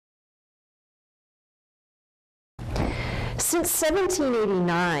Since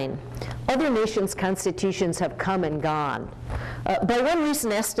 1789, other nations' constitutions have come and gone. By one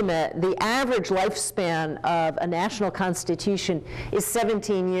recent estimate, the average lifespan of a national constitution is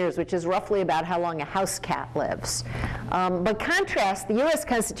 17 years, which is roughly about how long a house cat lives. By contrast, the US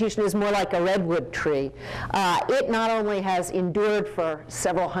Constitution is more like a redwood tree. It not only has endured for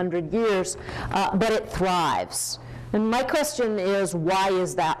several hundred years, but it thrives. And my question is, why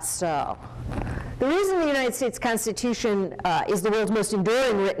is that so? The reason the United States Constitution is the world's most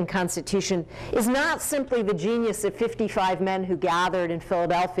enduring written constitution is not simply the genius of 55 men who gathered in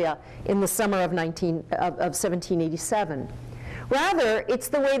Philadelphia in the summer of 1787. Rather, it's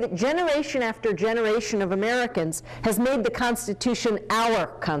the way that generation after generation of Americans has made the Constitution our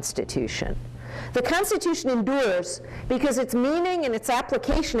Constitution. The Constitution endures because its meaning and its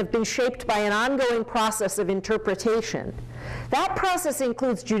application have been shaped by an ongoing process of interpretation. That process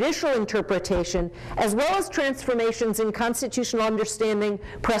includes judicial interpretation as well as transformations in constitutional understanding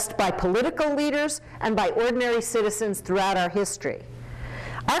pressed by political leaders and by ordinary citizens throughout our history.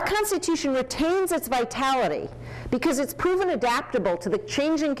 Our Constitution retains its vitality because it's proven adaptable to the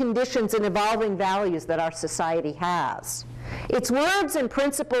changing conditions and evolving values that our society has. Its words and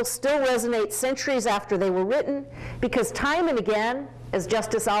principles still resonate centuries after they were written because time and again, as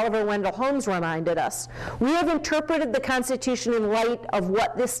Justice Oliver Wendell Holmes reminded us, we have interpreted the Constitution in light of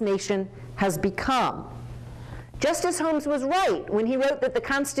what this nation has become. Justice Holmes was right when he wrote that the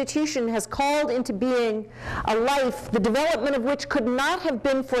Constitution has called into being a life, the development of which could not have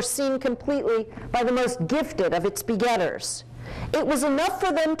been foreseen completely by the most gifted of its begetters. It was enough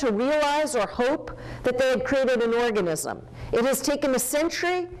for them to realize or hope that they had created an organism. It has taken a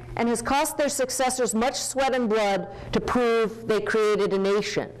century and has cost their successors much sweat and blood to prove they created a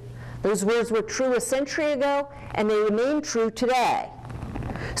nation. Those words were true a century ago, and they remain true today.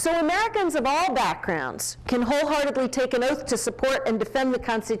 So Americans of all backgrounds can wholeheartedly take an oath to support and defend the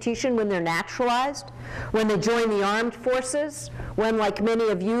Constitution when they're naturalized, when they join the armed forces, when, like many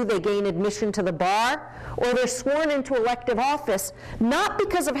of you, they gain admission to the bar, or they're sworn into elective office, not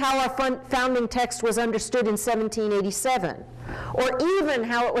because of how our founding text was understood in 1787, or even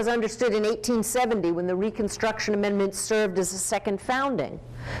how it was understood in 1870 when the Reconstruction Amendment served as a second founding,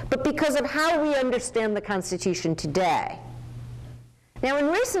 but because of how we understand the Constitution today. Now, in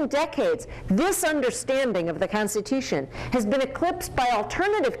recent decades, this understanding of the Constitution has been eclipsed by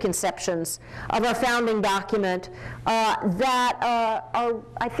alternative conceptions of our founding document that are,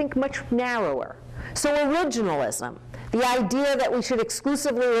 I think, much narrower. So originalism, the idea that we should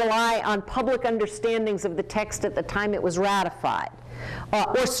exclusively rely on public understandings of the text at the time it was ratified.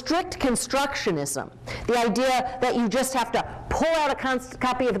 Or strict constructionism, the idea that you just have to pull out a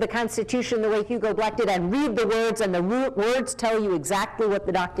copy of the Constitution the way Hugo Black did and read the words, and the words tell you exactly what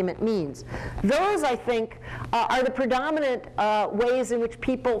the document means. Those, I think, are the predominant ways in which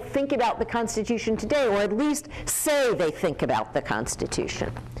people think about the Constitution today, or at least say they think about the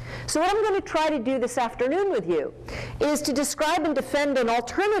Constitution. So what I'm going to try to do this afternoon with you is to describe and defend an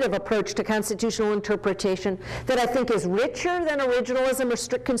alternative approach to constitutional interpretation that I think is richer than originalism or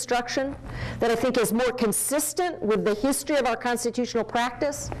strict construction, that I think is more consistent with the history of our constitutional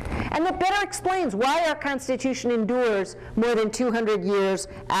practice, and that better explains why our Constitution endures more than 200 years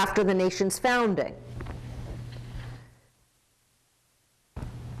after the nation's founding.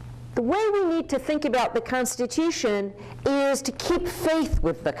 The way we need to think about the Constitution is to keep faith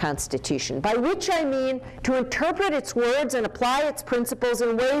with the Constitution, by which I mean to interpret its words and apply its principles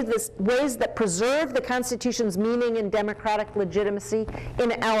in ways that preserve the Constitution's meaning and democratic legitimacy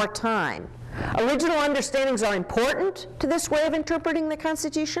in our time. Original understandings are important to this way of interpreting the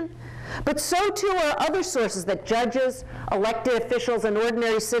Constitution, but so too are other sources that judges, elected officials, and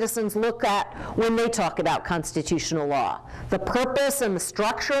ordinary citizens look at when they talk about constitutional law. The purpose and the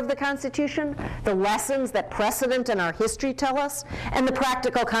structure of the Constitution, the lessons that precedent and our history tell us, and the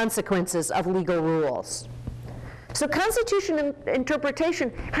practical consequences of legal rules. So constitution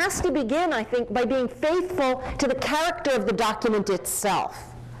interpretation has to begin, I think, by being faithful to the character of the document itself.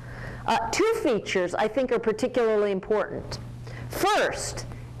 Two features, I think, are particularly important. First,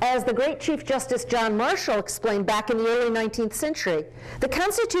 as the great Chief Justice John Marshall explained back in the early 19th century, the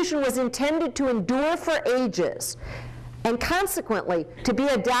Constitution was intended to endure for ages, and consequently to be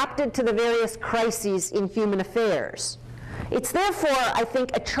adapted to the various crises in human affairs. It's therefore, I think,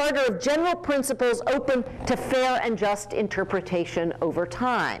 a charter of general principles open to fair and just interpretation over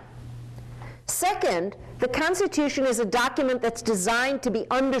time. Second, the Constitution is a document that's designed to be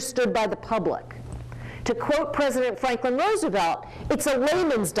understood by the public. To quote President Franklin Roosevelt, it's a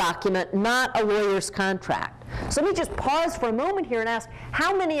layman's document, not a lawyer's contract. So let me just pause for a moment here and ask,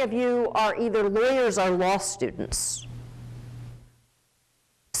 how many of you are either lawyers or law students?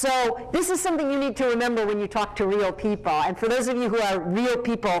 So this is something you need to remember when you talk to real people. And for those of you who are real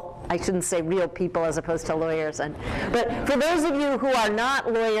people, I shouldn't say real people as opposed to lawyers, but for those of you who are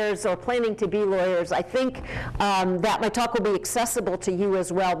not lawyers or planning to be lawyers, I think that my talk will be accessible to you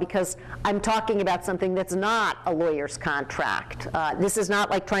as well, because I'm talking about something that's not a lawyer's contract. This is not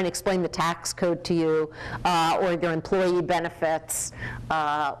like trying to explain the tax code to you, or your employee benefits,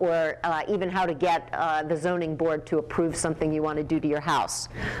 or even how to get the zoning board to approve something you want to do to your house.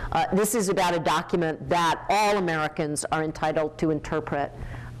 This is about a document that all Americans are entitled to interpret,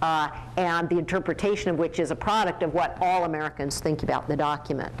 and the interpretation of which is a product of what all Americans think about the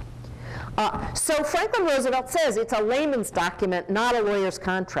document. So Franklin Roosevelt says it's a layman's document, not a lawyer's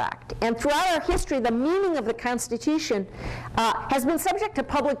contract. And throughout our history, the meaning of the Constitution has been subject to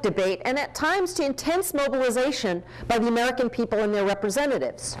public debate and at times to intense mobilization by the American people and their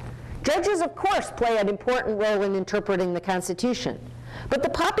representatives. Judges, of course, play an important role in interpreting the Constitution. But the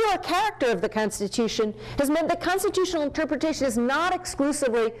popular character of the Constitution has meant that constitutional interpretation is not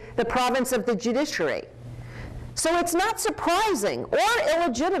exclusively the province of the judiciary. So it's not surprising or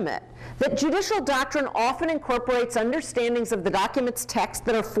illegitimate that judicial doctrine often incorporates understandings of the document's text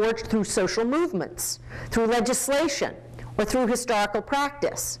that are forged through social movements, through legislation, or through historical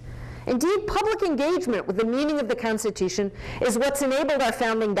practice. Indeed, public engagement with the meaning of the Constitution is what's enabled our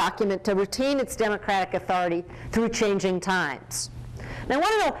founding document to retain its democratic authority through changing times. Now, I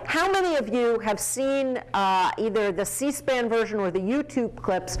want to know how many of you have seen either the C-SPAN version or the YouTube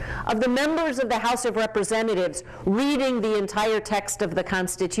clips of the members of the House of Representatives reading the entire text of the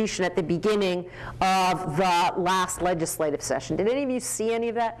Constitution at the beginning of the last legislative session. Did any of you see any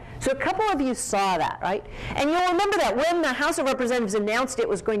of that? So a couple of you saw that, right? And you'll remember that when the House of Representatives announced it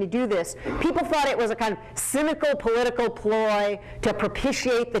was going to do this, people thought it was a kind of cynical political ploy to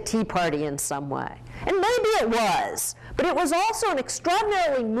propitiate the Tea Party in some way. And maybe it was, but it was also an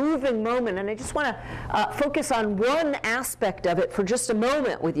extraordinarily moving moment, and I just want to focus on one aspect of it for just a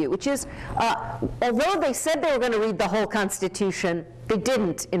moment with you, which is, although they said they were going to read the whole Constitution, they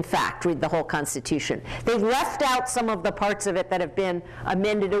didn't, in fact, read the whole Constitution. They left out some of the parts of it that have been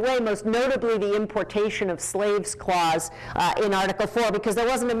amended away, most notably the importation of slaves clause in Article 4, because there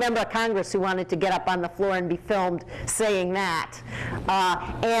wasn't a member of Congress who wanted to get up on the floor and be filmed saying that,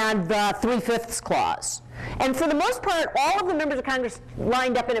 and the 3/5 clause. And for the most part, all of the members of Congress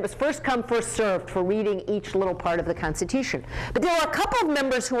lined up, and it was first come, first served for reading each little part of the Constitution. But there were a couple of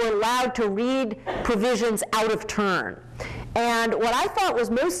members who were allowed to read provisions out of turn. And what I thought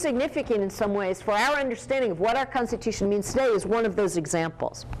was most significant in some ways for our understanding of what our Constitution means today is one of those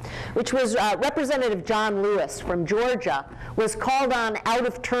examples, which was Representative John Lewis from Georgia was called on out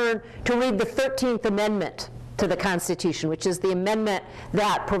of turn to read the 13th Amendment to the Constitution, which is the amendment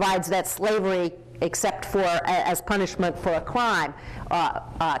that provides that slavery, except for as punishment for a crime,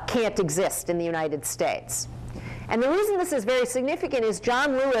 can't exist in the United States. And the reason this is very significant is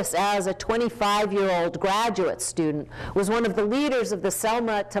John Lewis, as a 25-year-old graduate student, was one of the leaders of the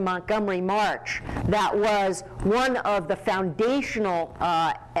Selma to Montgomery March that was one of the foundational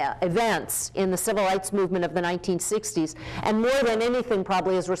events in the civil rights movement of the 1960s, and more than anything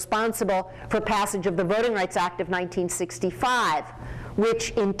probably is responsible for passage of the Voting Rights Act of 1965,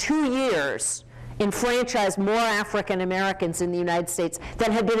 which in 2 years enfranchised more African Americans in the United States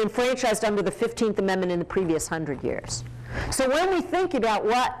than had been enfranchised under the 15th Amendment in the previous 100 years. So when we think about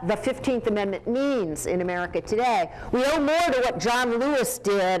what the 15th Amendment means in America today, we owe more to what John Lewis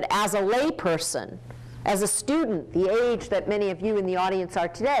did as a layperson, as a student, the age that many of you in the audience are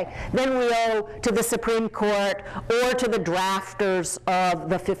today, than we owe to the Supreme Court or to the drafters of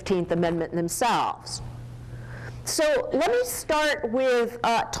the 15th Amendment themselves. So let me start with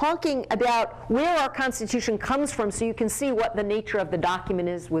talking about where our Constitution comes from so you can see what the nature of the document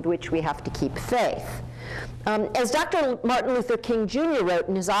is with which we have to keep faith. As Dr. Martin Luther King Jr. wrote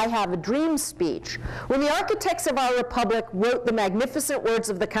in his I Have a Dream speech, when the architects of our republic wrote the magnificent words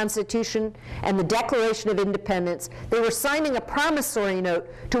of the Constitution and the Declaration of Independence, they were signing a promissory note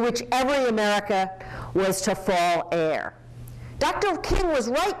to which every American was to fall heir. Dr. King was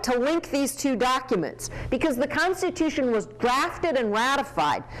right to link these two documents because the Constitution was drafted and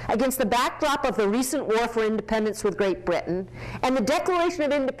ratified against the backdrop of the recent war for independence with Great Britain, and the Declaration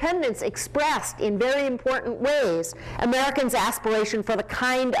of Independence expressed in very important ways Americans' aspiration for the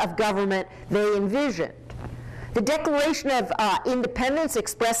kind of government they envisioned. The Declaration of Independence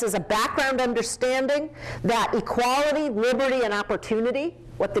expresses a background understanding that equality, liberty, and opportunity,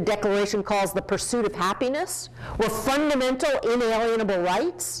 what the Declaration calls the pursuit of happiness, were fundamental, inalienable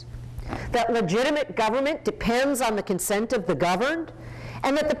rights, that legitimate government depends on the consent of the governed,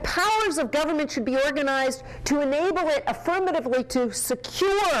 and that the powers of government should be organized to enable it affirmatively to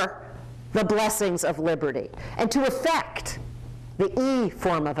secure the blessings of liberty and to effect, the E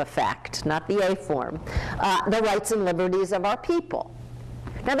form of effect, not the A form, the rights and liberties of our people.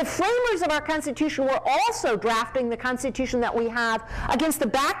 Now, the framers of our Constitution were also drafting the Constitution that we have against the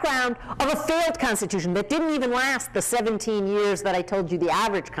background of a failed Constitution that didn't even last the 17 years that I told you the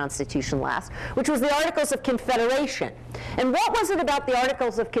average Constitution lasts, which was the Articles of Confederation. And what was it about the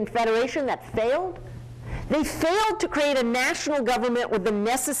Articles of Confederation that failed? They failed to create a national government with the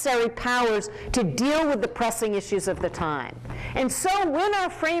necessary powers to deal with the pressing issues of the time. And so when our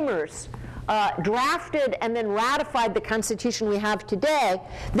framers drafted and then ratified the Constitution we have today,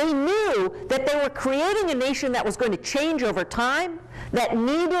 they knew that they were creating a nation that was going to change over time, that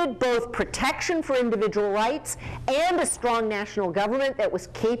needed both protection for individual rights and a strong national government that was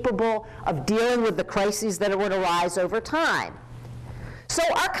capable of dealing with the crises that would arise over time. So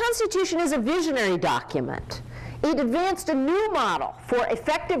our Constitution is a visionary document. It advanced a new model for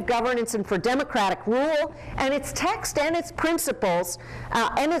effective governance and for democratic rule, and its text and its principles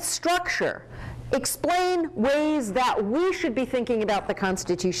and its structure explain ways that we should be thinking about the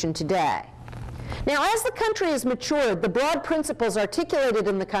Constitution today. Now, as the country has matured, the broad principles articulated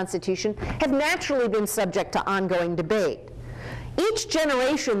in the Constitution have naturally been subject to ongoing debate. Each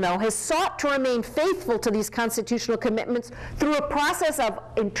generation, though, has sought to remain faithful to these constitutional commitments through a process of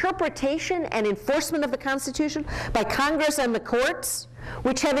interpretation and enforcement of the Constitution by Congress and the courts,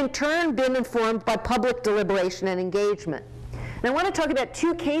 which have in turn been informed by public deliberation and engagement. And I want to talk about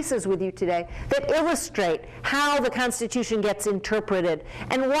two cases with you today that illustrate how the Constitution gets interpreted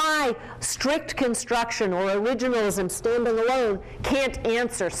and why strict construction or originalism standing alone can't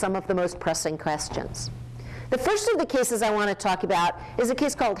answer some of the most pressing questions. The first of the cases I want to talk about is a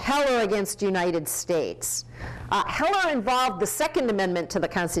case called Heller against United States. Heller involved the Second Amendment to the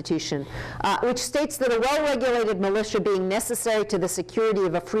Constitution, which states that a well-regulated militia being necessary to the security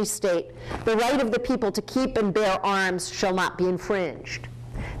of a free state, the right of the people to keep and bear arms shall not be infringed.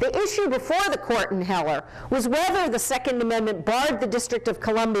 The issue before the court in Heller was whether the Second Amendment barred the District of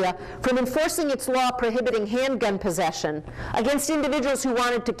Columbia from enforcing its law prohibiting handgun possession against individuals who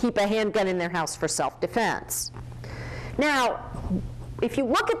wanted to keep a handgun in their house for self-defense. Now, if you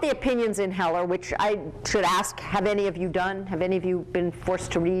look at the opinions in Heller, which I should ask, have any of you done? Have any of you been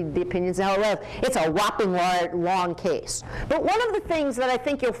forced to read the opinions in Heller? It's a whopping long case. But one of the things that I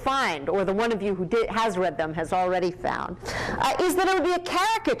think you'll find, or the one of you who has read them has already found, is that it would be a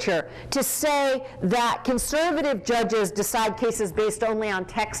caricature to say that conservative judges decide cases based only on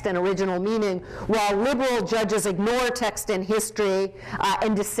text and original meaning, while liberal judges ignore text and history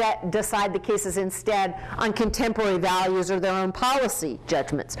and decide the cases instead on contemporary values or their own policy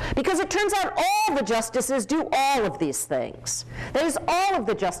judgments. Because it turns out all the justices do all of these things. That is, all of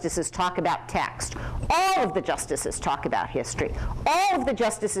the justices talk about text. All of the justices talk about history. All of the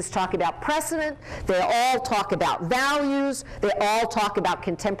justices talk about precedent. They all talk about values. They all talk about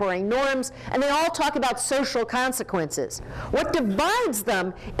contemporary norms. And they all talk about social consequences. What divides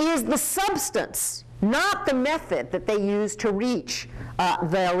them is the substance, not the method that they use to reach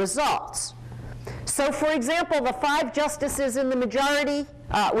their results. So, for example, the 5 justices in the majority,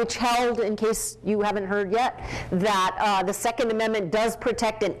 which held, in case you haven't heard yet, that the Second Amendment does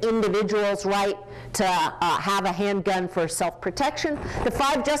protect an individual's right to have a handgun for self-protection. The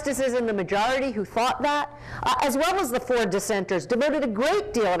 5 justices in the majority who thought that, as well as the 4 dissenters, devoted a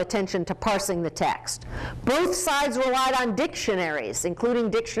great deal of attention to parsing the text. Both sides relied on dictionaries, including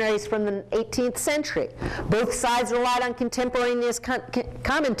dictionaries from the 18th century. Both sides relied on contemporaneous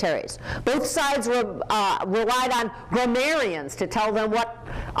commentaries. Both sides relied on grammarians to tell them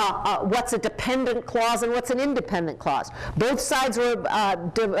what's a dependent clause and what's an independent clause. Both sides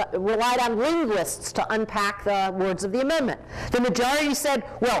relied on linguists to unpack the words of the amendment. The majority said,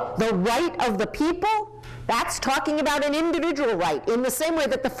 well, the right of the people, that's talking about an individual right, in the same way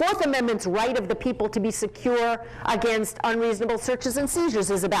that the Fourth Amendment's right of the people to be secure against unreasonable searches and seizures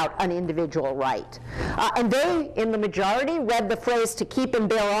is about an individual right. And they, in the majority, read the phrase to keep and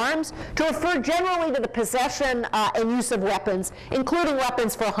bear arms to refer generally to the possession and use of weapons, including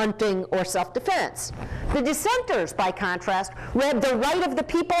weapons for hunting or self-defense. The dissenters, by contrast, read the right of the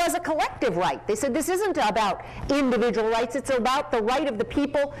people as a collective right. They said this isn't about individual rights, it's about the right of the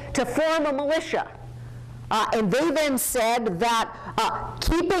people to form a militia. And they then said that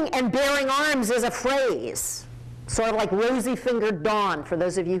keeping and bearing arms is a phrase, sort of like rosy-fingered dawn, for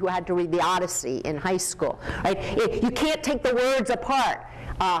those of you who had to read the Odyssey in high school. Right? You can't take the words apart.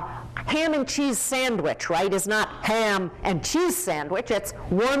 ham and cheese sandwich, right, is not ham and cheese sandwich, it's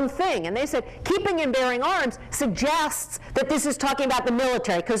one thing. And they said keeping and bearing arms suggests that this is talking about the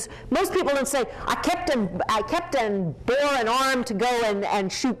military, because most people don't say, I kept and bore an arm to go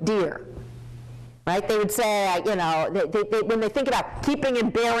and shoot deer. Right? They would say, you know, when they think about keeping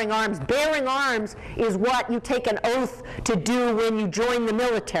and bearing arms is what you take an oath to do when you join the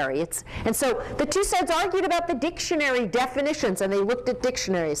military. And so the two sides argued about the dictionary definitions, and they looked at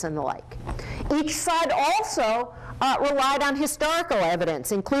dictionaries and the like. Each side also relied on historical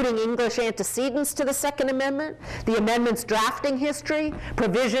evidence, including English antecedents to the Second Amendment, the amendment's drafting history,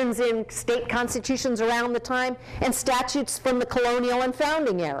 provisions in state constitutions around the time, and statutes from the colonial and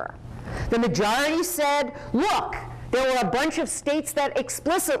founding era. The majority said, look, there were a bunch of states that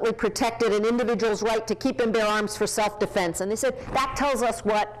explicitly protected an individual's right to keep and bear arms for self-defense. And they said, that tells us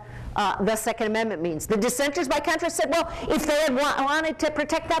what the Second Amendment means. The dissenters, by contrast, said, well, if they had wanted to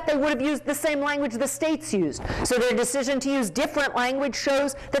protect that, they would have used the same language the states used. So their decision to use different language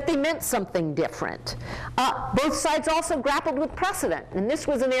shows that they meant something different. Both sides also grappled with precedent. And this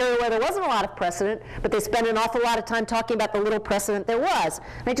was an area where there wasn't a lot of precedent, but they spent an awful lot of time talking about the little precedent there was.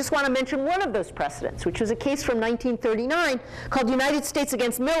 And I just want to mention one of those precedents, which was a case from 1939 called United States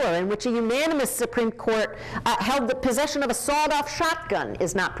against Miller, in which a unanimous Supreme Court held that possession of a sawed-off shotgun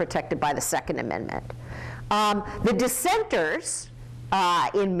is not protected by the Second Amendment. The dissenters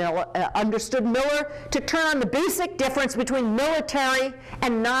in Miller understood Miller to turn on the basic difference between military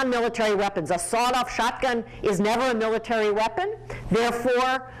and non-military weapons. A sawed-off shotgun is never a military weapon.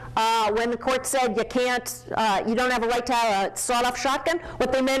 Therefore, when the court said you don't have a right to have a sawed-off shotgun,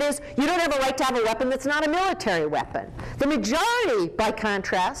 what they meant is you don't have a right to have a weapon that's not a military weapon. The majority, by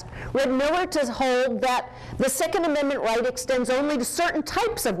contrast, read Miller to hold that the Second Amendment right extends only to certain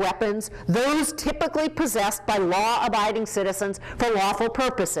types of weapons, those typically possessed by law-abiding citizens for lawful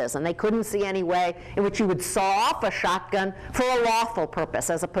purposes. And they couldn't see any way in which you would saw off a shotgun for a lawful purpose,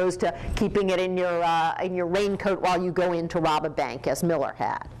 as opposed to keeping it in your raincoat while you go in to rob a bank, as Miller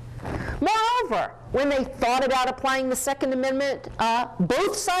had. Moreover, when they thought about applying the Second Amendment,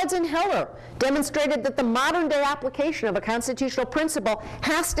 both sides in Heller demonstrated that the modern-day application of a constitutional principle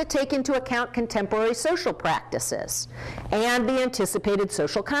has to take into account contemporary social practices and the anticipated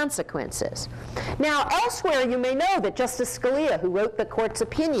social consequences. Now, elsewhere, you may know that Justice Scalia, who wrote the court's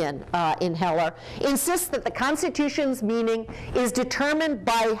opinion in Heller, insists that the Constitution's meaning is determined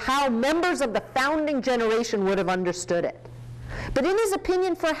by how members of the founding generation would have understood it. But in his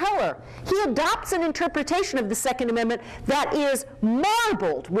opinion for Heller, he adopts an interpretation of the Second Amendment that is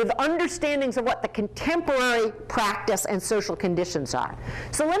marbled with understandings of what the contemporary practice and social conditions are.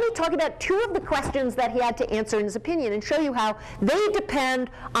 So let me talk about two of the questions that he had to answer in his opinion and show you how they depend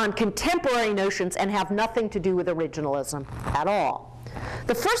on contemporary notions and have nothing to do with originalism at all.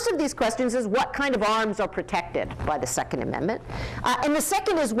 The first of these questions is what kind of arms are protected by the Second Amendment? And the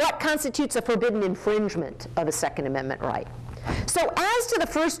second is what constitutes a forbidden infringement of a Second Amendment right? So as to the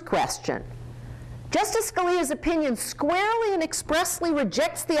first question, Justice Scalia's opinion squarely and expressly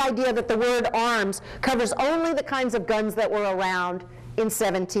rejects the idea that the word arms covers only the kinds of guns that were around in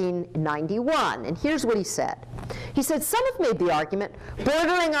 1791. And here's what he said. He said, some have made the argument,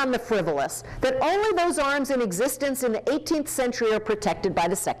 bordering on the frivolous, that only those arms in existence in the 18th century are protected by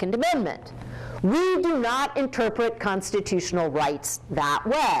the Second Amendment. We do not interpret constitutional rights that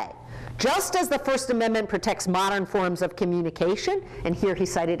way. Just as the First Amendment protects modern forms of communication, and here he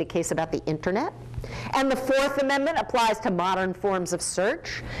cited a case about the internet, and the Fourth Amendment applies to modern forms of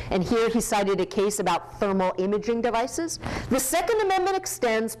search, and here he cited a case about thermal imaging devices, the Second Amendment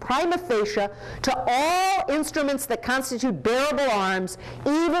extends prima facie to all instruments that constitute bearable arms,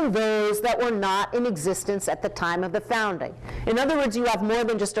 even those that were not in existence at the time of the founding. In other words, you have more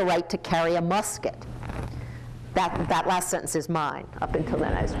than just a right to carry a musket. That last sentence is mine. Up until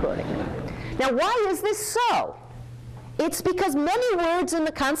then, I was quoting it. Now, why is this so? It's because many words in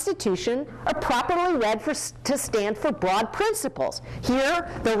the Constitution are properly read to stand for broad principles. Here,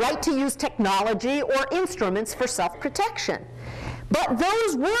 the right to use technology or instruments for self-protection. But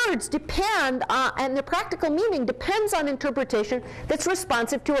those words depend on, and the practical meaning depends on interpretation that's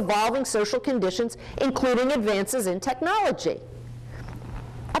responsive to evolving social conditions, including advances in technology.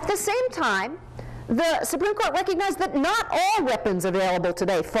 At the same time, the Supreme Court recognized that not all weapons available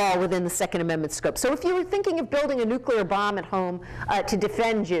today fall within the Second Amendment scope. So if you were thinking of building a nuclear bomb at home to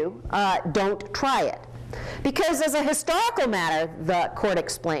defend you, don't try it. Because as a historical matter, the court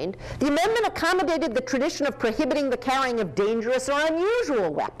explained, the amendment accommodated the tradition of prohibiting the carrying of dangerous or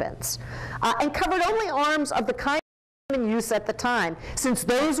unusual weapons and covered only arms of the kind in use at the time, since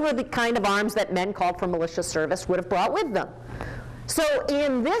those were the kind of arms that men called for militia service would have brought with them. So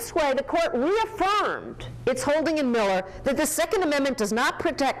in this way, the court reaffirmed its holding in Miller that the Second Amendment does not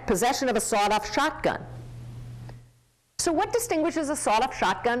protect possession of a sawed-off shotgun. So what distinguishes a sawed-off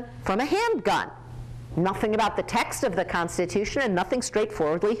shotgun from a handgun? Nothing about the text of the Constitution and nothing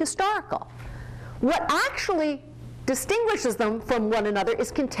straightforwardly historical. What actually distinguishes them from one another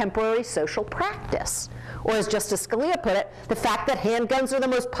is contemporary social practice. Or as Justice Scalia put it, the fact that handguns are the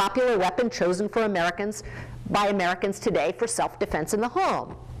most popular weapon chosen for by Americans today for self-defense in the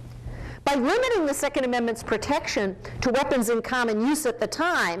home. By limiting the Second Amendment's protection to weapons in common use at the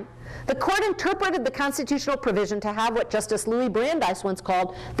time, the court interpreted the constitutional provision to have what Justice Louis Brandeis once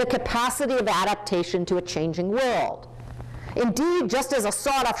called the capacity of adaptation to a changing world. Indeed, just as a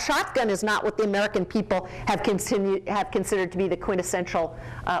sawed-off shotgun is not what the American people have considered to be the quintessential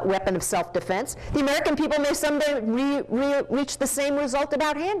weapon of self-defense, the American people may someday reach the same result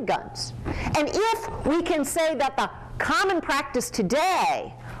about handguns. And if we can say that the common practice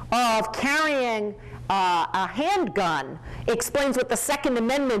today of carrying a handgun explains what the Second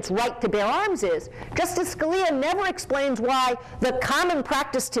Amendment's right to bear arms is, Justice Scalia never explains why the common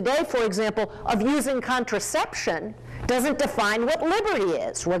practice today, for example, of using contraception doesn't define what liberty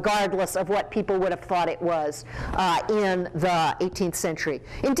is, regardless of what people would have thought it was in the 18th century.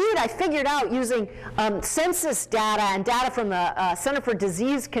 Indeed, I figured out using census data and data from the Center for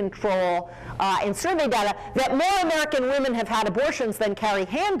Disease Control and survey data that more American women have had abortions than carry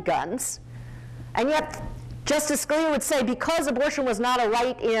handguns. And yet, Justice Scalia would say because abortion was not a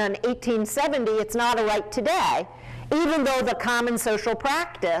right in 1870, it's not a right today, even though the common social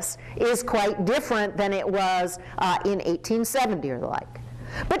practice is quite different than it was in 1870 or the like.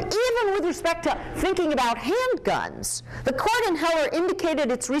 But even with respect to thinking about handguns, the court in Heller indicated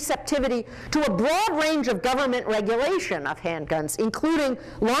its receptivity to a broad range of government regulation of handguns, including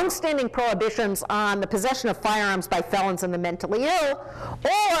longstanding prohibitions on the possession of firearms by felons and the mentally ill,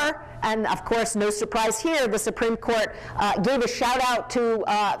 or, and of course no surprise here, the Supreme Court gave a shout out to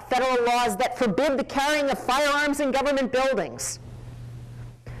federal laws that forbid the carrying of firearms in government buildings.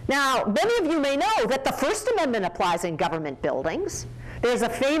 Now, many of you may know that the First Amendment applies in government buildings. There's a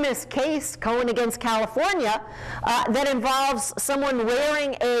famous case, Cohen against California, that involves someone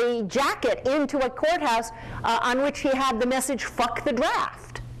wearing a jacket into a courthouse on which he had the message, "Fuck the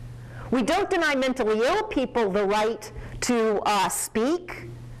draft." We don't deny mentally ill people the right to speak.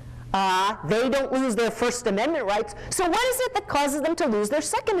 They don't lose their First Amendment rights. So what is it that causes them to lose their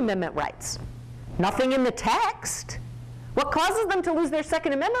Second Amendment rights? Nothing in the text. What causes them to lose their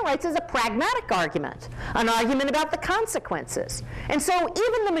Second Amendment rights is a pragmatic argument, an argument about the consequences. And so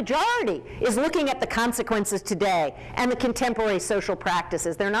even the majority is looking at the consequences today and the contemporary social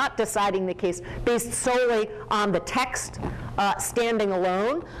practices. They're not deciding the case based solely on the text standing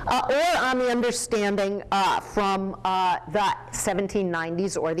alone or on the understanding from the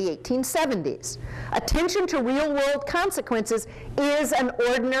 1790s or the 1870s. Attention to real-world consequences is an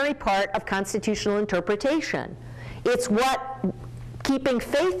ordinary part of constitutional interpretation. It's what keeping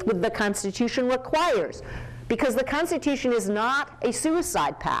faith with the Constitution requires, because the Constitution is not a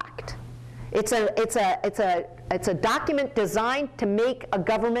suicide pact. It's a document designed to make a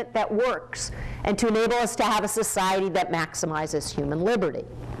government that works and to enable us to have a society that maximizes human liberty.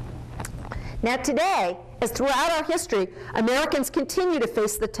 Now today, as throughout our history, Americans continue to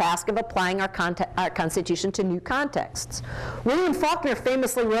face the task of applying our Constitution to new contexts. William Faulkner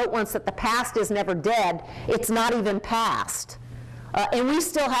famously wrote once that the past is never dead, it's not even past. And we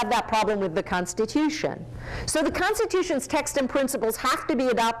still have that problem with the Constitution. So the Constitution's text and principles have to be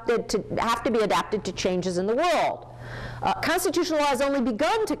adapted to changes in the world. Constitutional law has only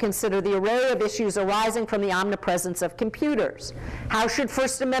begun to consider the array of issues arising from the omnipresence of computers. How should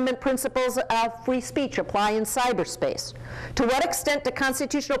First Amendment principles of free speech apply in cyberspace? To what extent do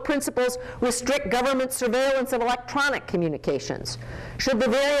constitutional principles restrict government surveillance of electronic communications? Should the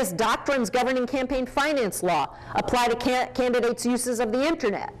various doctrines governing campaign finance law apply to candidates' uses of the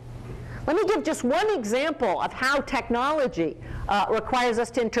internet? Let me give just one example of how technology requires us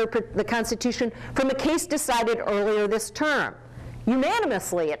to interpret the Constitution from a case decided earlier this term.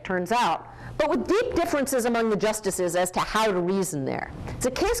 Unanimously, it turns out, but with deep differences among the justices as to how to reason there. It's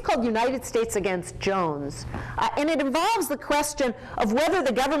a case called United States against Jones, and it involves the question of whether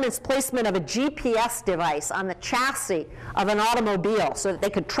the government's placement of a GPS device on the chassis of an automobile so that they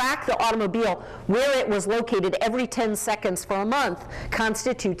could track the automobile where it was located every 10 seconds for a month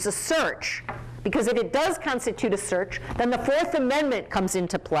constitutes a search. Because if it does constitute a search, then the Fourth Amendment comes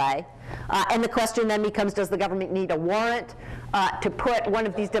into play, and the question then becomes, does the government need a warrant to put one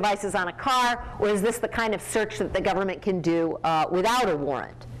of these devices on a car, or is this the kind of search that the government can do without a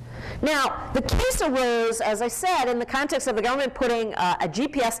warrant? Now, the case arose, as I said, in the context of the government putting a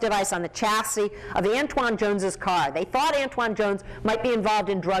GPS device on the chassis of the Antoine Jones's car. They thought Antoine Jones might be involved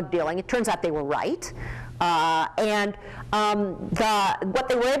in drug dealing. It turns out they were right. What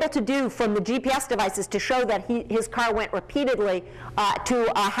they were able to do from the GPS device is to show that his car went repeatedly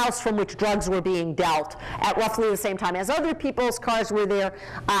to a house from which drugs were being dealt at roughly the same time as other people's cars were there.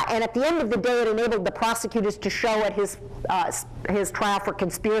 And at the end of the day, it enabled the prosecutors to show at his trial for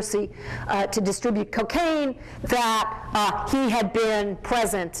conspiracy to distribute cocaine that he had been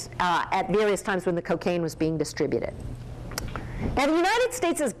present at various times when the cocaine was being distributed. Now, the United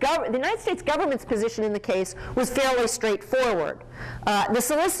States government's position in the case was fairly straightforward. The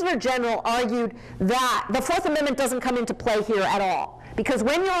Solicitor General argued that the Fourth Amendment doesn't come into play here at all, because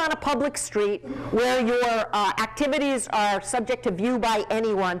when you're on a public street where your activities are subject to view by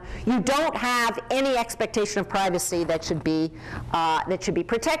anyone, you don't have any expectation of privacy that should be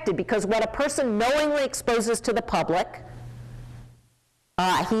protected, because what a person knowingly exposes to the public,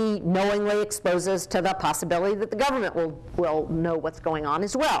 he knowingly exposes to the possibility that the government will know what's going on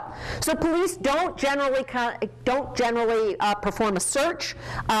as well. So police don't generally perform a search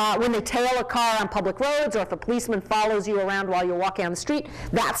when they tail a car on public roads, or if a policeman follows you around while you're walking on the street.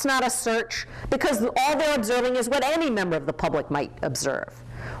 That's not a search, because all they're observing is what any member of the public might observe.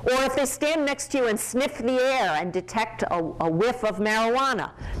 Or if they stand next to you and sniff the air and detect a whiff of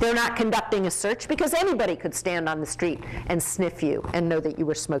marijuana, they're not conducting a search, because anybody could stand on the street and sniff you and know that you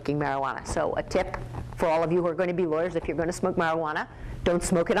were smoking marijuana. So a tip for all of you who are going to be lawyers: if you're going to smoke marijuana, don't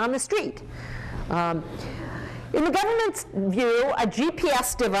smoke it on the street. In the government's view, a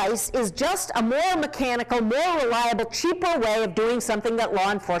GPS device is just a more mechanical, more reliable, cheaper way of doing something that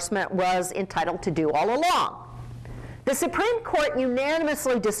law enforcement was entitled to do all along. The Supreme Court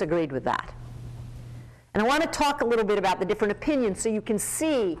unanimously disagreed with that. And I want to talk a little bit about the different opinions so you can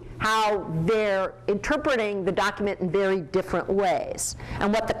see how they're interpreting the document in very different ways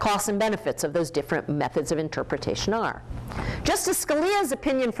and what the costs and benefits of those different methods of interpretation are. Justice Scalia's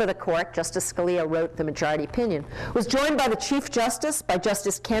opinion for the court, Justice Scalia wrote the majority opinion, was joined by the Chief Justice, by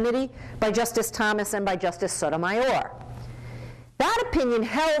Justice Kennedy, by Justice Thomas, and by Justice Sotomayor. That opinion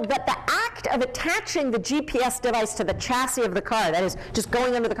held that the act of attaching the GPS device to the chassis of the car, that is, just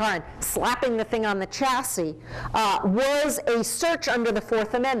going under the car and slapping the thing on the chassis, was a search under the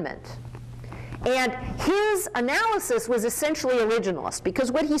Fourth Amendment. And his analysis was essentially originalist,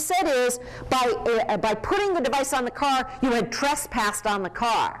 because what he said is, by putting the device on the car, you had trespassed on the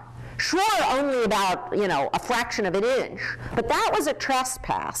car. Sure, only about, a fraction of an inch, but that was a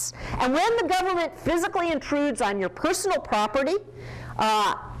trespass. And when the government physically intrudes on your personal property,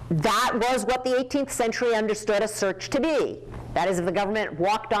 that was what the 18th century understood a search to be. That is, if the government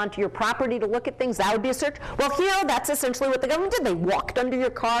walked onto your property to look at things, that would be a search. Well, here, that's essentially what the government did. They walked under your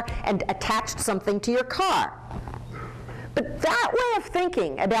car and attached something to your car. But that way of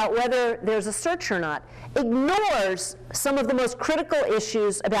thinking about whether there's a search or not ignores some of the most critical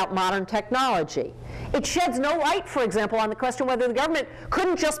issues about modern technology. It sheds no light, for example, on the question whether the government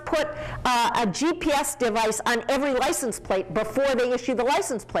couldn't just put a GPS device on every license plate before they issue the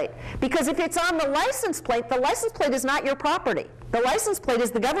license plate. Because if it's on the license plate is not your property. The license plate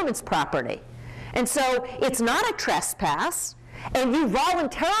is the government's property. And so it's not a trespass. And you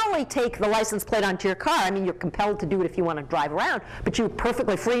voluntarily take the license plate onto your car. I mean, you're compelled to do it if you want to drive around, but you're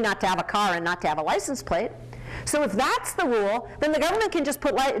perfectly free not to have a car and not to have a license plate. So if that's the rule, then the government can just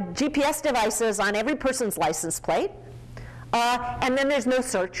put GPS devices on every person's license plate, and then there's no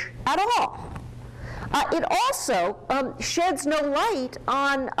search at all. It also sheds no light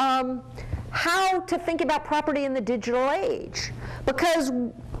on how to think about property in the digital age. Because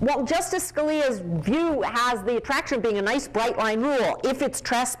while Justice Scalia's view has the attraction of being a nice bright line rule, if it's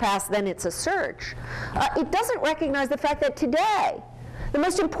trespass, then it's a search, it doesn't recognize the fact that today, the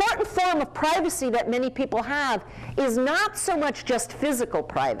most important form of privacy that many people have is not so much just physical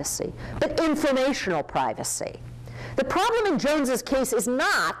privacy, but informational privacy. The problem in Jones's case is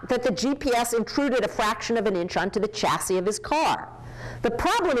not that the GPS intruded a fraction of an inch onto the chassis of his car. The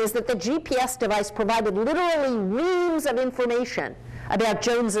problem is that the GPS device provided literally reams of information about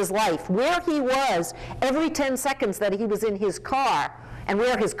Jones's life, where he was every 10 seconds that he was in his car, and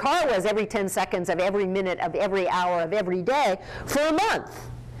where his car was every 10 seconds of every minute of every hour of every day for a month.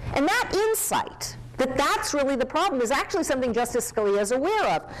 And that insight that that's really the problem is actually something Justice Scalia is aware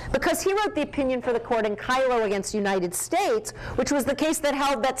of, because he wrote the opinion for the court in Kylo against United States, which was the case that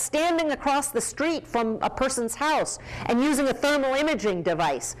held that standing across the street from a person's house and using a thermal imaging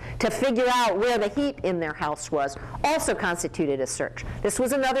device to figure out where the heat in their house was also constituted a search. This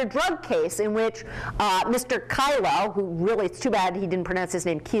was another drug case in which Mr. Kylo, who really, it's too bad he didn't pronounce his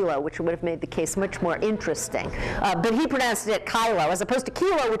name Kilo, which would have made the case much more interesting, but he pronounced it Kylo, as opposed to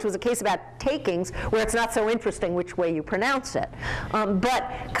Kilo, which was a case about takings, where it's not so interesting which way you pronounce it.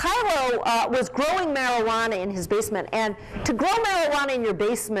 But Kylo was growing marijuana in his basement, and to grow marijuana in your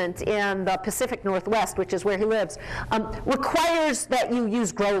basement in the Pacific Northwest, which is where he lives, requires that you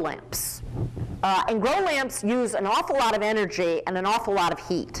use grow lamps. And grow lamps use an awful lot of energy and an awful lot of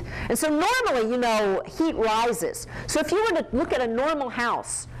heat. And so normally, you know, heat rises. So if you were to look at a normal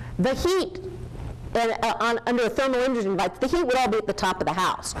house, the heat under a thermal imaging device, the heat would all be at the top of the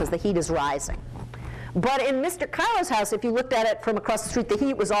house because the heat is rising. But in Mr. Kylo's house, if you looked at it from across the street, the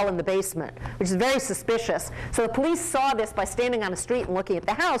heat was all in the basement, which is very suspicious. So the police saw this by standing on the street and looking at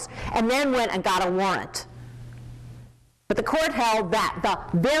the house, and then went and got a warrant. But the court held that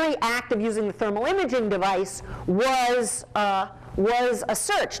the very act of using the thermal imaging device was a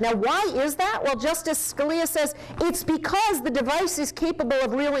search. Now, why is that? Well, Justice Scalia says it's because the device is capable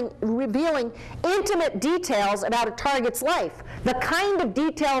of revealing intimate details about a target's life, the kind of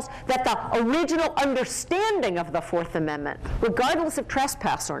details that the original understanding of the Fourth Amendment, regardless of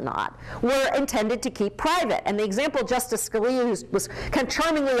trespass or not, were intended to keep private. And the example Justice Scalia used was kind of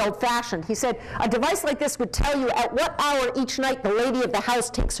charmingly old-fashioned. He said, a device like this would tell you at what hour each night the lady of the house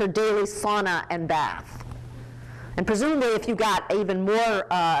takes her daily sauna and bath. And presumably, if you got even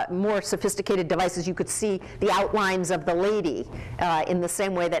more sophisticated devices, you could see the outlines of the lady in the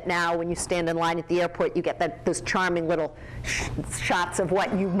same way that now when you stand in line at the airport, you get those charming little shots of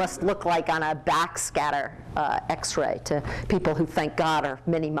what you must look like on a backscatter X-ray to people who, thank God, are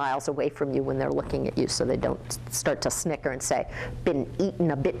many miles away from you when they're looking at you, so they don't start to snicker and say, been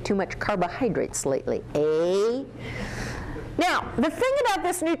eating a bit too much carbohydrates lately, eh? Now, the thing about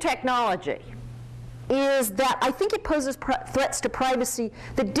this new technology is that I think it poses threats to privacy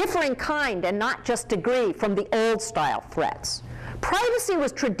that differ in kind and not just degree from the old-style threats. Privacy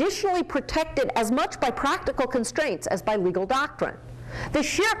was traditionally protected as much by practical constraints as by legal doctrine. The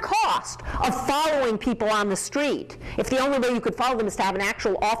sheer cost of following people on the street, if the only way you could follow them is to have an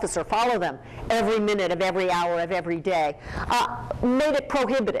actual officer follow them every minute of every hour of every day, made it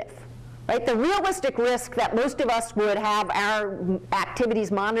prohibitive. Right? The realistic risk that most of us would have our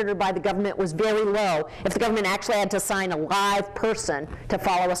activities monitored by the government was very low if the government actually had to assign a live person to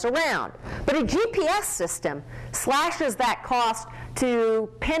follow us around. But a GPS system slashes that cost to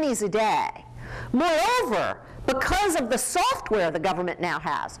pennies a day. Moreover, because of the software the government now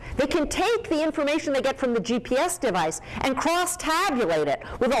has, they can take the information they get from the GPS device and cross-tabulate it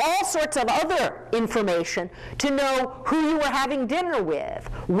with all sorts of other information to know who you were having dinner with,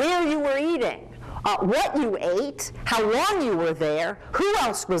 where you were eating, what you ate, how long you were there, who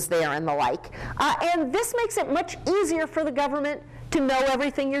else was there, and the like. And this makes it much easier for the government to know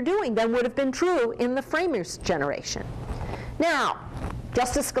everything you're doing than would have been true in the framers' generation. Now,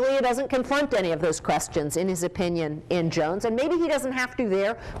 Justice Scalia doesn't confront any of those questions in his opinion in Jones, and maybe he doesn't have to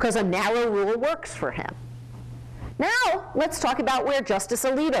there because a narrow rule works for him. Now, let's talk about where Justice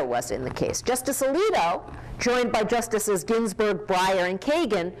Alito was in the case. Justice Alito, joined by Justices Ginsburg, Breyer, and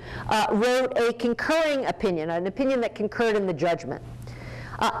Kagan, wrote a concurring opinion, an opinion that concurred in the judgment.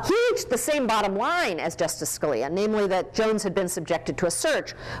 He reached the same bottom line as Justice Scalia, namely that Jones had been subjected to a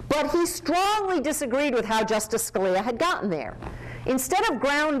search, but he strongly disagreed with how Justice Scalia had gotten there. Instead of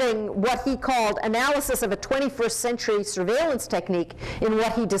grounding what he called analysis of a 21st century surveillance technique in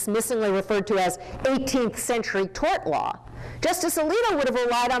what he dismissingly referred to as 18th century tort law, Justice Alito would have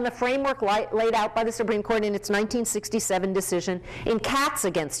relied on the framework laid out by the Supreme Court in its 1967 decision in Katz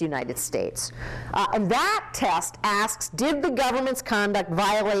against United States. And that test asks, did the government's conduct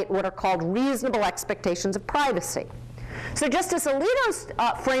violate what are called reasonable expectations of privacy? So Justice Alito's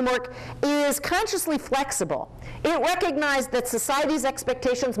framework is consciously flexible. It recognized that society's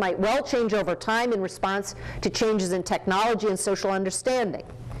expectations might well change over time in response to changes in technology and social understanding.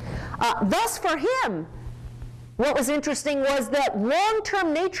 Thus, for him, what was interesting was that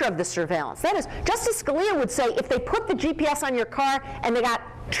long-term nature of the surveillance. That is, Justice Scalia would say if they put the GPS on your car and they got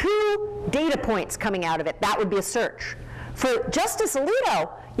 2 data points coming out of it, that would be a search. For Justice Alito,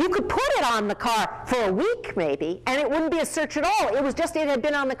 you could put it on the car for a week maybe, and it wouldn't be a search at all. It was just it had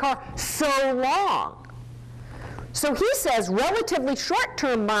been on the car so long. So he says relatively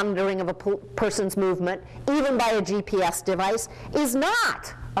short-term monitoring of a person's movement, even by a GPS device, is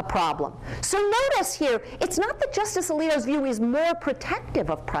not a problem. So notice here, it's not that Justice Alito's view is more protective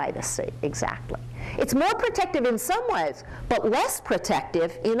of privacy, exactly. It's more protective in some ways, but less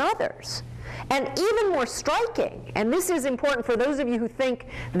protective in others. And even more striking, and this is important for those of you who think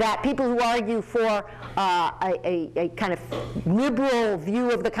that people who argue for a kind of liberal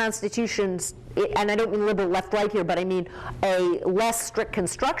view of the Constitution's, and I don't mean liberal left-right here, but I mean a less strict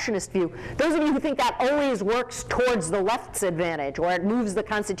constructionist view, those of you who think that always works towards the left's advantage, or it moves the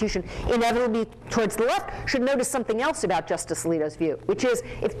Constitution inevitably towards the left, should notice something else about Justice Alito's view, which is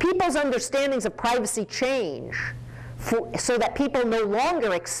if people's understandings of privacy change so that people no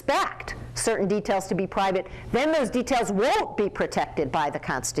longer expect certain details to be private, then those details won't be protected by the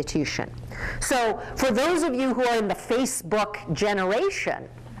Constitution. So for those of you who are in the Facebook generation,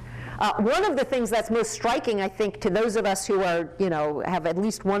 one of the things that's most striking, I think, to those of us who are, have at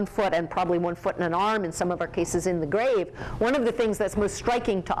least 1 foot and probably 1 foot and an arm in some of our cases in the grave, one of the things that's most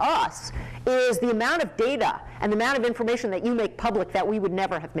striking to us is the amount of data and the amount of information that you make public that we would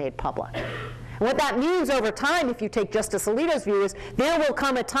never have made public. What that means over time, if you take Justice Alito's view, is there will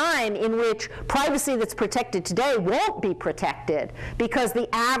come a time in which privacy that's protected today won't be protected because the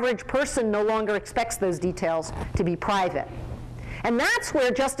average person no longer expects those details to be private. And that's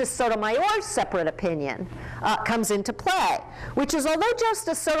where Justice Sotomayor's separate opinion comes into play, which is although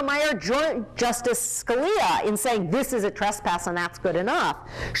Justice Sotomayor joined Justice Scalia in saying this is a trespass and that's good enough,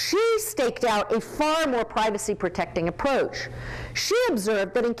 she staked out a far more privacy-protecting approach. She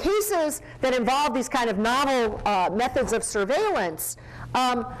observed that in cases that involve these kind of novel methods of surveillance,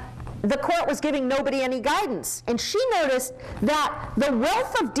 the court was giving nobody any guidance. And she noticed that the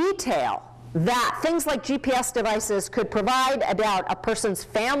wealth of detail that things like GPS devices could provide about a person's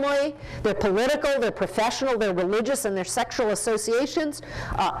family, their political, their professional, their religious, and their sexual associations,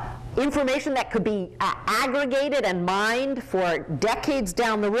 information that could be aggregated and mined for decades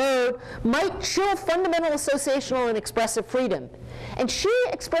down the road, might chill fundamental associational and expressive freedom. And she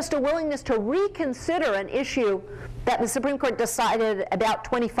expressed a willingness to reconsider an issue that the Supreme Court decided about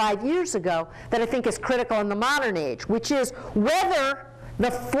 25 years ago that I think is critical in the modern age, which is whether the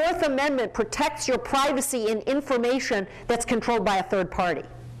Fourth Amendment protects your privacy in information that's controlled by a third party.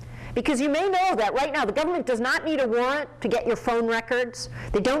 Because you may know that right now the government does not need a warrant to get your phone records.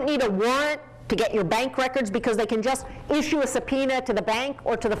 They don't need a warrant to get your bank records because they can just issue a subpoena to the bank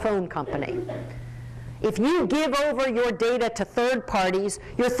or to the phone company. If you give over your data to third parties,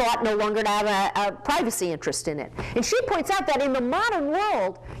 you're thought no longer to have a privacy interest in it. And she points out that in the modern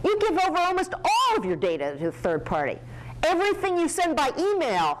world, you give over almost all of your data to a third party. Everything you send by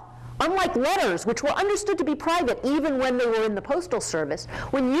email, unlike letters, which were understood to be private even when they were in the Postal Service,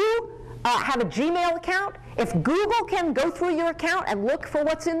 when you have a Gmail account, if Google can go through your account and look for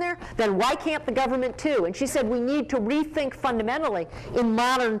what's in there, then why can't the government too? And she said we need to rethink fundamentally in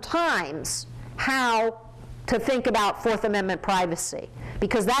modern times how to think about Fourth Amendment privacy,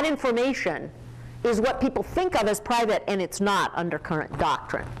 because that information is what people think of as private, and it's not under current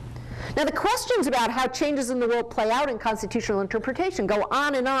doctrine. Now, the questions about how changes in the world play out in constitutional interpretation go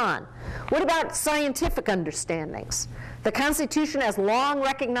on and on. What about scientific understandings? The Constitution has long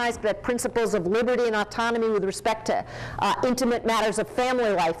recognized that principles of liberty and autonomy with respect to intimate matters of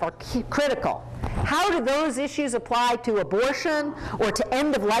family life are critical. How do those issues apply to abortion or to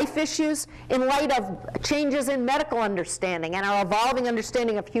end-of-life issues in light of changes in medical understanding and our evolving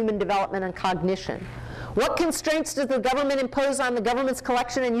understanding of human development and cognition? What constraints does the government impose on the government's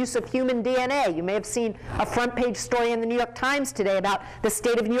collection and use of human DNA? You may have seen a front-page story in the New York Times today about the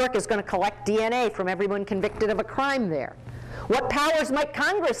state of New York is going to collect DNA from everyone convicted of a crime there. What powers might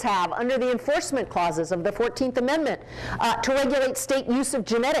Congress have under the enforcement clauses of the 14th Amendment to regulate state use of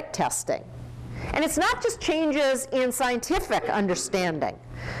genetic testing? And it's not just changes in scientific understanding.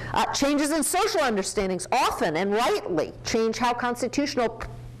 Changes in social understandings often and rightly change how constitutional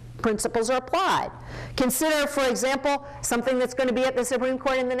principles are applied. Consider, for example, something that's going to be at the Supreme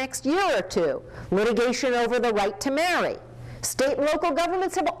Court in the next year or two, litigation over the right to marry. State and local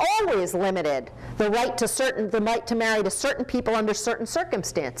governments have always limited the right to marry to certain people under certain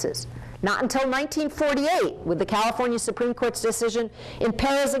circumstances. Not until 1948, with the California Supreme Court's decision in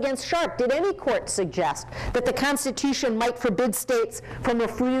Perez against Sharp, did any court suggest that the Constitution might forbid states from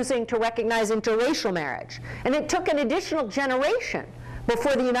refusing to recognize interracial marriage. And it took an additional generation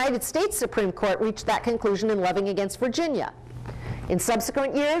before the United States Supreme Court reached that conclusion in Loving against Virginia. In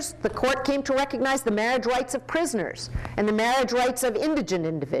subsequent years, the court came to recognize the marriage rights of prisoners and the marriage rights of indigent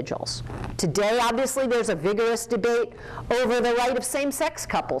individuals. Today, obviously, there's a vigorous debate over the right of same-sex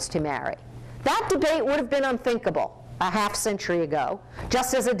couples to marry. That debate would have been unthinkable a half-century ago,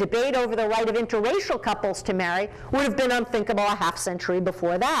 just as a debate over the right of interracial couples to marry would have been unthinkable a half-century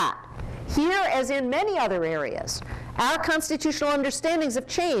before that. Here, as in many other areas, our constitutional understandings have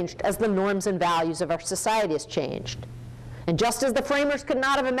changed as the norms and values of our society has changed. And just as the framers could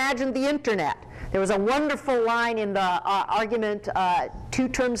not have imagined the internet, there was a wonderful line in the argument 2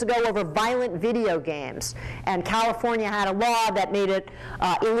 terms ago over violent video games. And California had a law that made it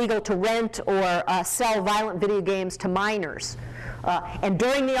illegal to rent or sell violent video games to minors. And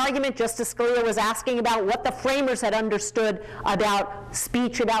during the argument, Justice Scalia was asking about what the framers had understood about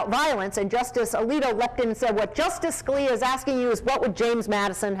speech about violence. And Justice Alito leapt in and said, what Justice Scalia is asking you is, what would James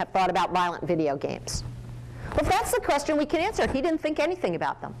Madison have thought about violent video games? Well, if that's the question, we can answer. He didn't think anything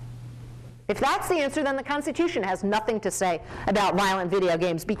about them. If that's the answer, then the Constitution has nothing to say about violent video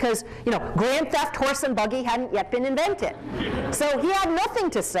games because, Grand Theft Horse and Buggy hadn't yet been invented. So he had nothing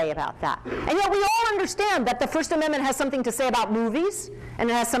to say about that. And yet we all understand that the First Amendment has something to say about movies and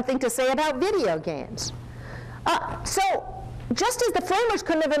it has something to say about video games. So just as the framers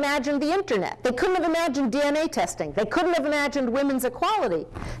couldn't have imagined the internet, they couldn't have imagined DNA testing, they couldn't have imagined women's equality,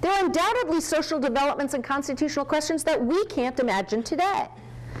 there are undoubtedly social developments and constitutional questions that we can't imagine today.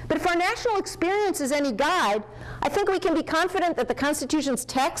 But if our national experience is any guide, I think we can be confident that the Constitution's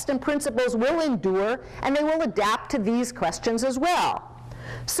text and principles will endure, and they will adapt to these questions as well.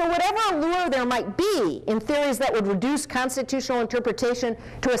 So whatever allure there might be in theories that would reduce constitutional interpretation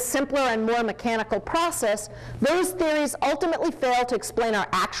to a simpler and more mechanical process, those theories ultimately fail to explain our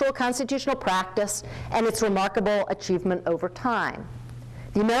actual constitutional practice and its remarkable achievement over time.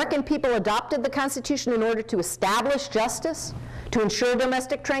 The American people adopted the Constitution in order to establish justice, to ensure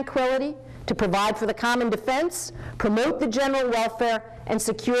domestic tranquility, to provide for the common defense, promote the general welfare, and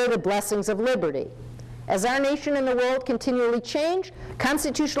secure the blessings of liberty. As our nation and the world continually change,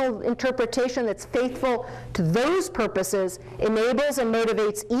 constitutional interpretation that's faithful to those purposes enables and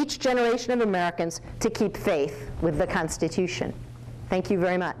motivates each generation of Americans to keep faith with the Constitution. Thank you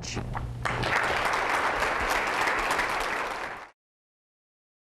very much.